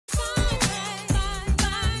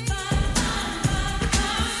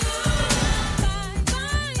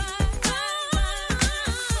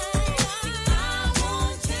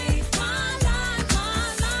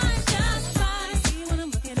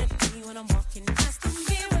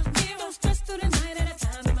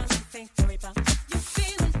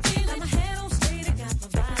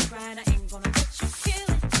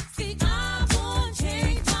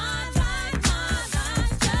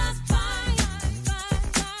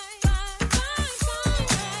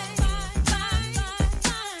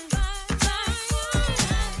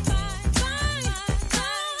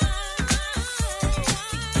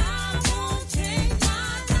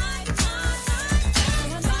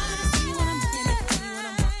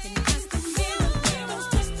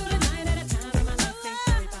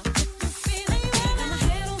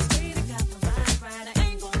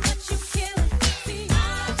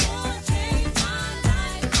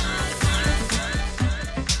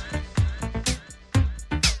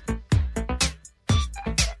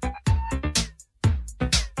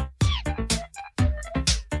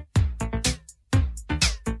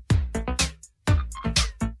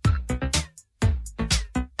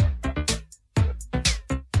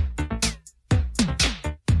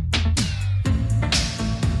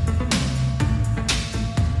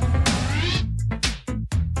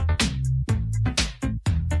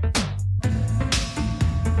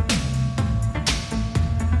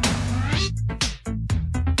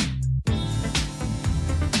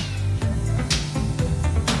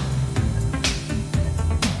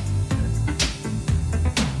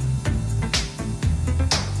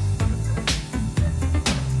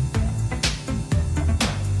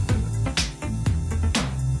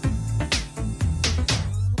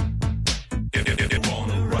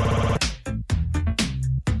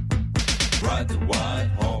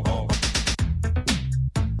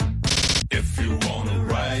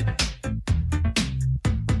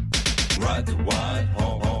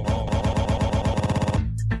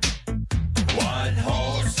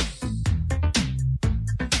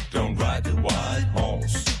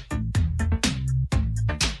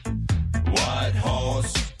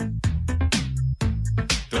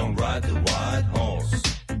ride the white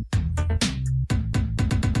horse.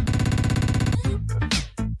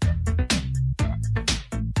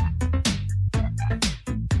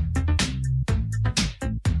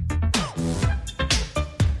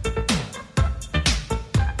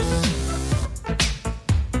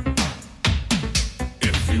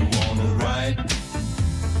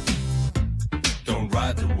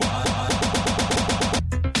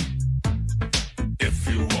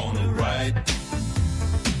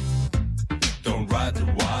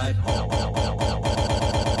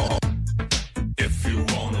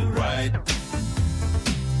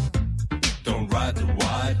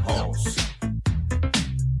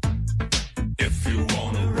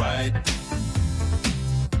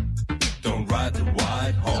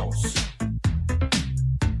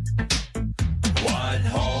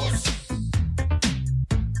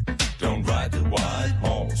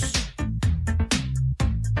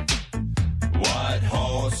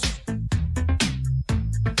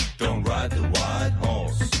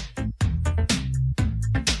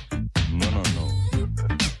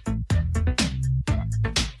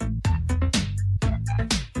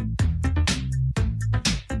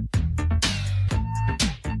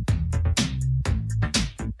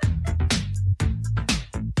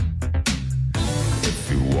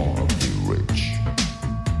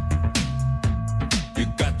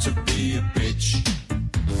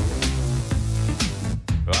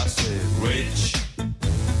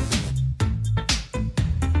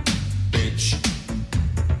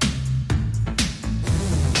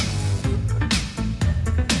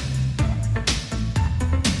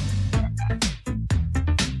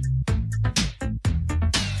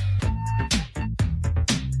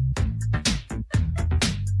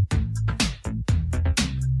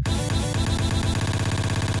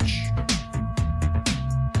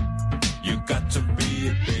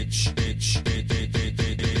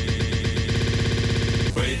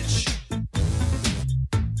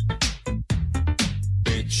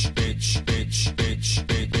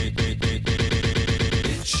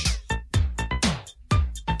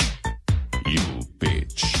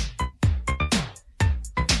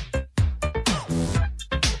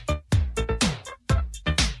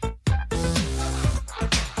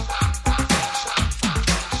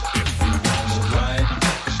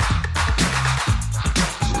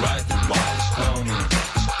 Ride the white pony.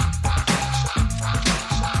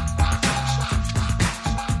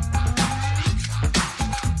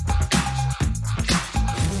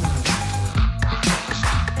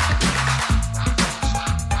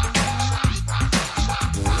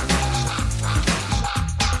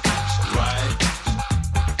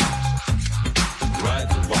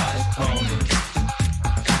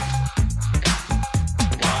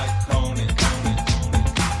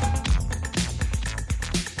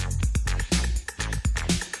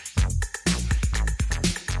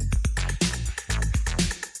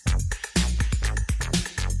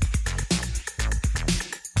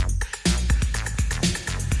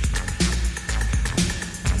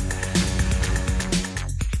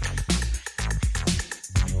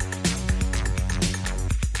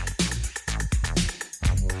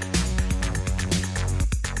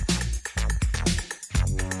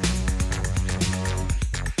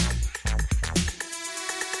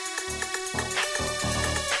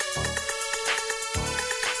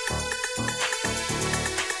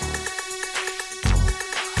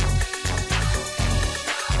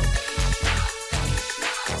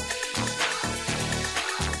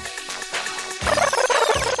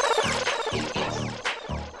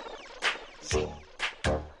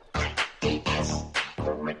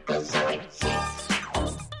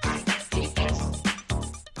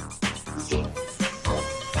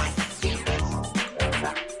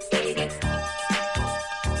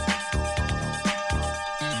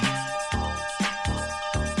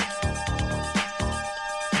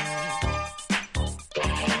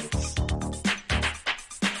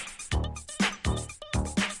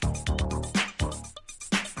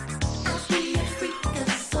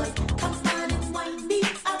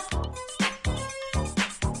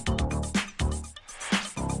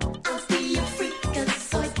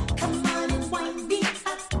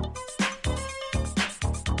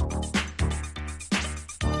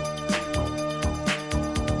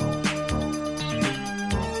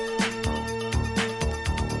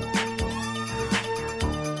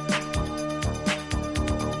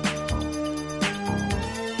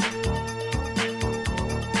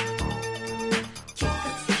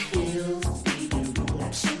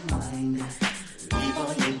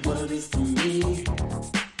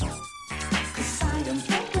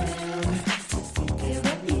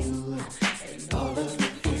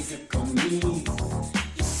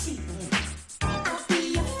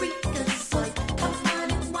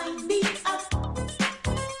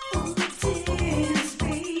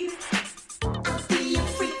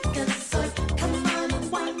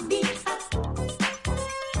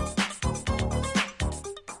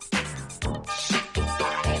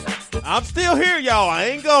 I'm still here, y'all. I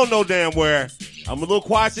ain't going no damn where. I'm a little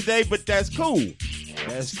quiet today, but that's cool.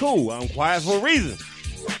 That's cool. I'm quiet for a reason.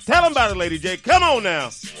 Tell them about it, Lady J. Come on now.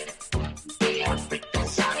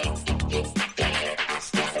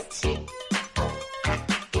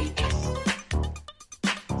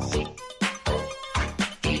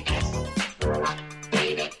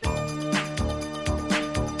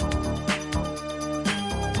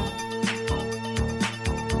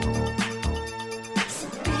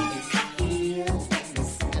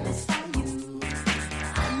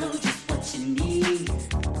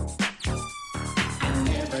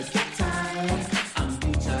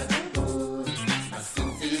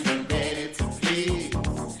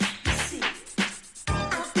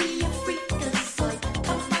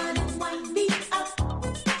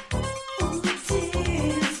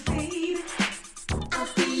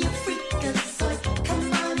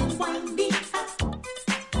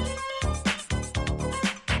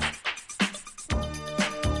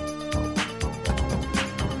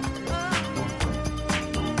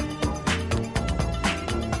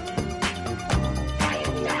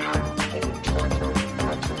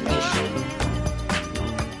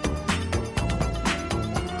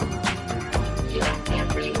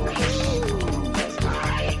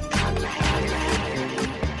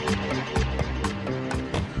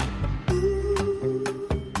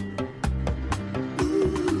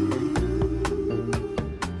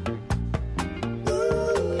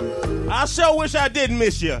 I sure wish I didn't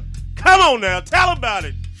miss you. Come on now, tell about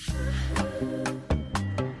it.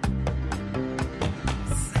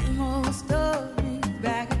 Same old story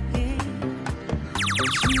back again.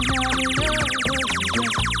 She never loved us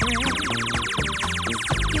just a friend.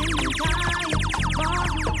 Getting tired,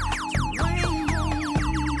 waiting on you.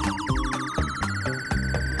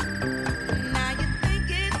 Now you think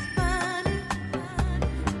it's funny.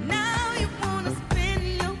 Now you wanna spend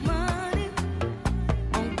your money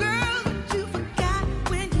on girls that you forgot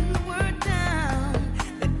when you were down.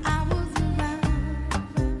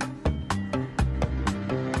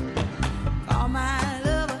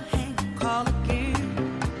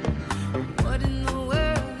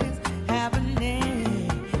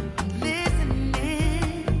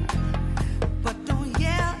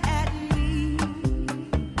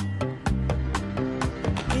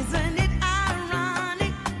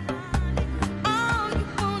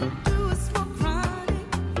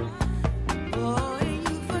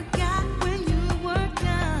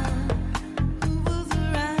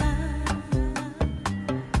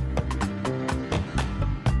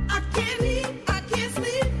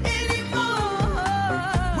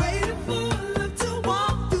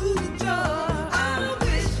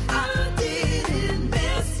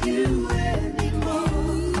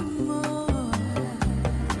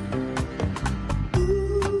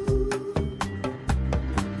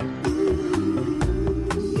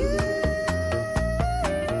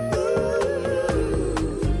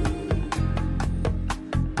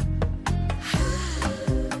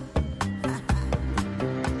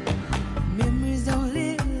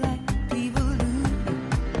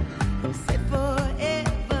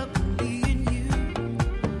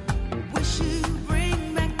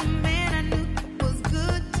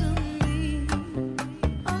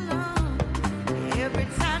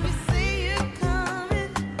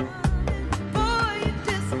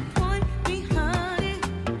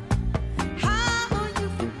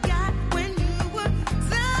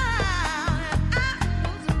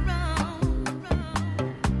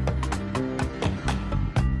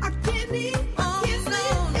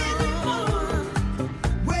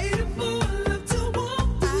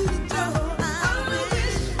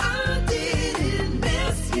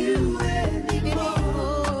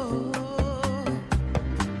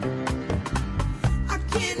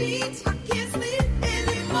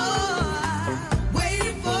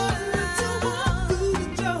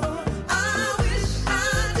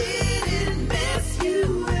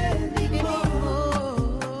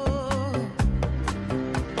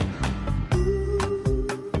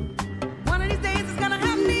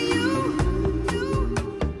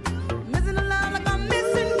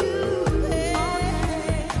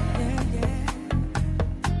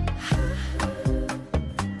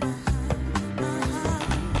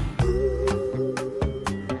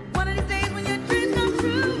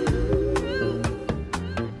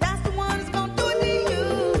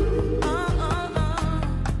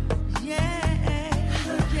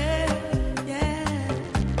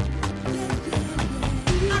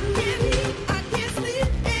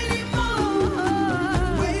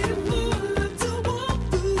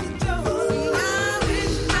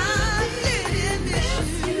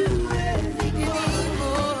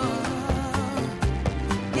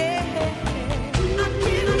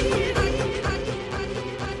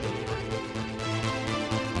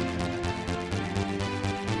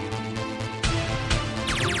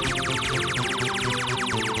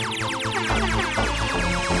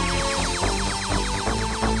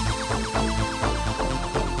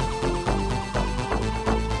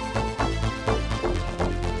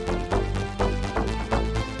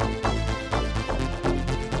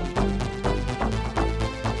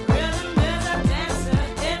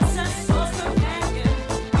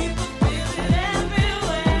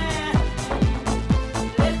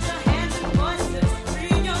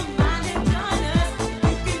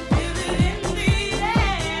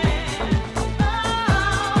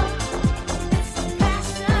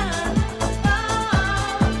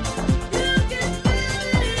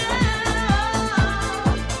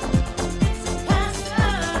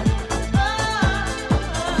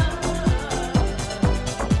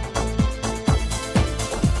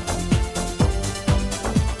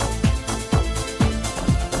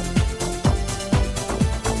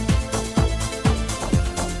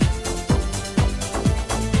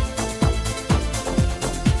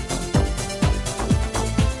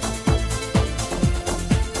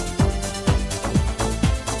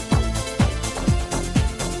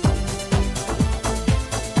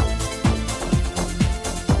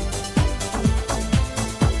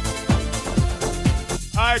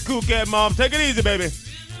 right, Cool Cat Mom. Take it easy, baby.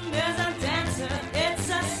 There's a dancer, it's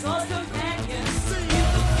a soul companion. You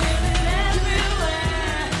can feel it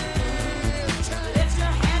everywhere. Lift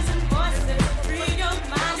your hands and voices, free your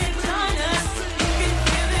mind and join us. You can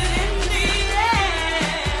feel it in the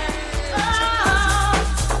air. Oh.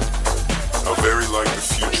 How very like the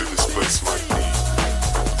future this place might be.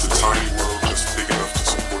 It's a tiny world just big enough to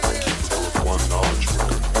support the capable of one knowledge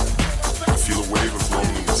worker. I feel a wave of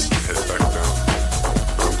loneliness and head back down,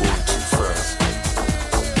 but I'm going too fast.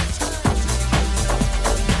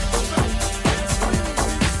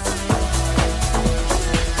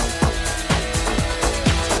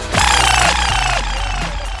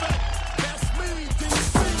 That's me,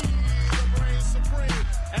 DC, the brain supreme,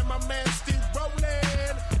 and my man Steve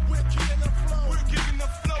Rowland. We're kicking the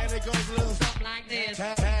flow, and it goes a little something like this.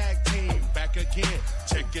 Tag team, back again.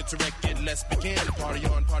 Check it to wreck it, let's begin. Party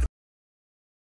on, party.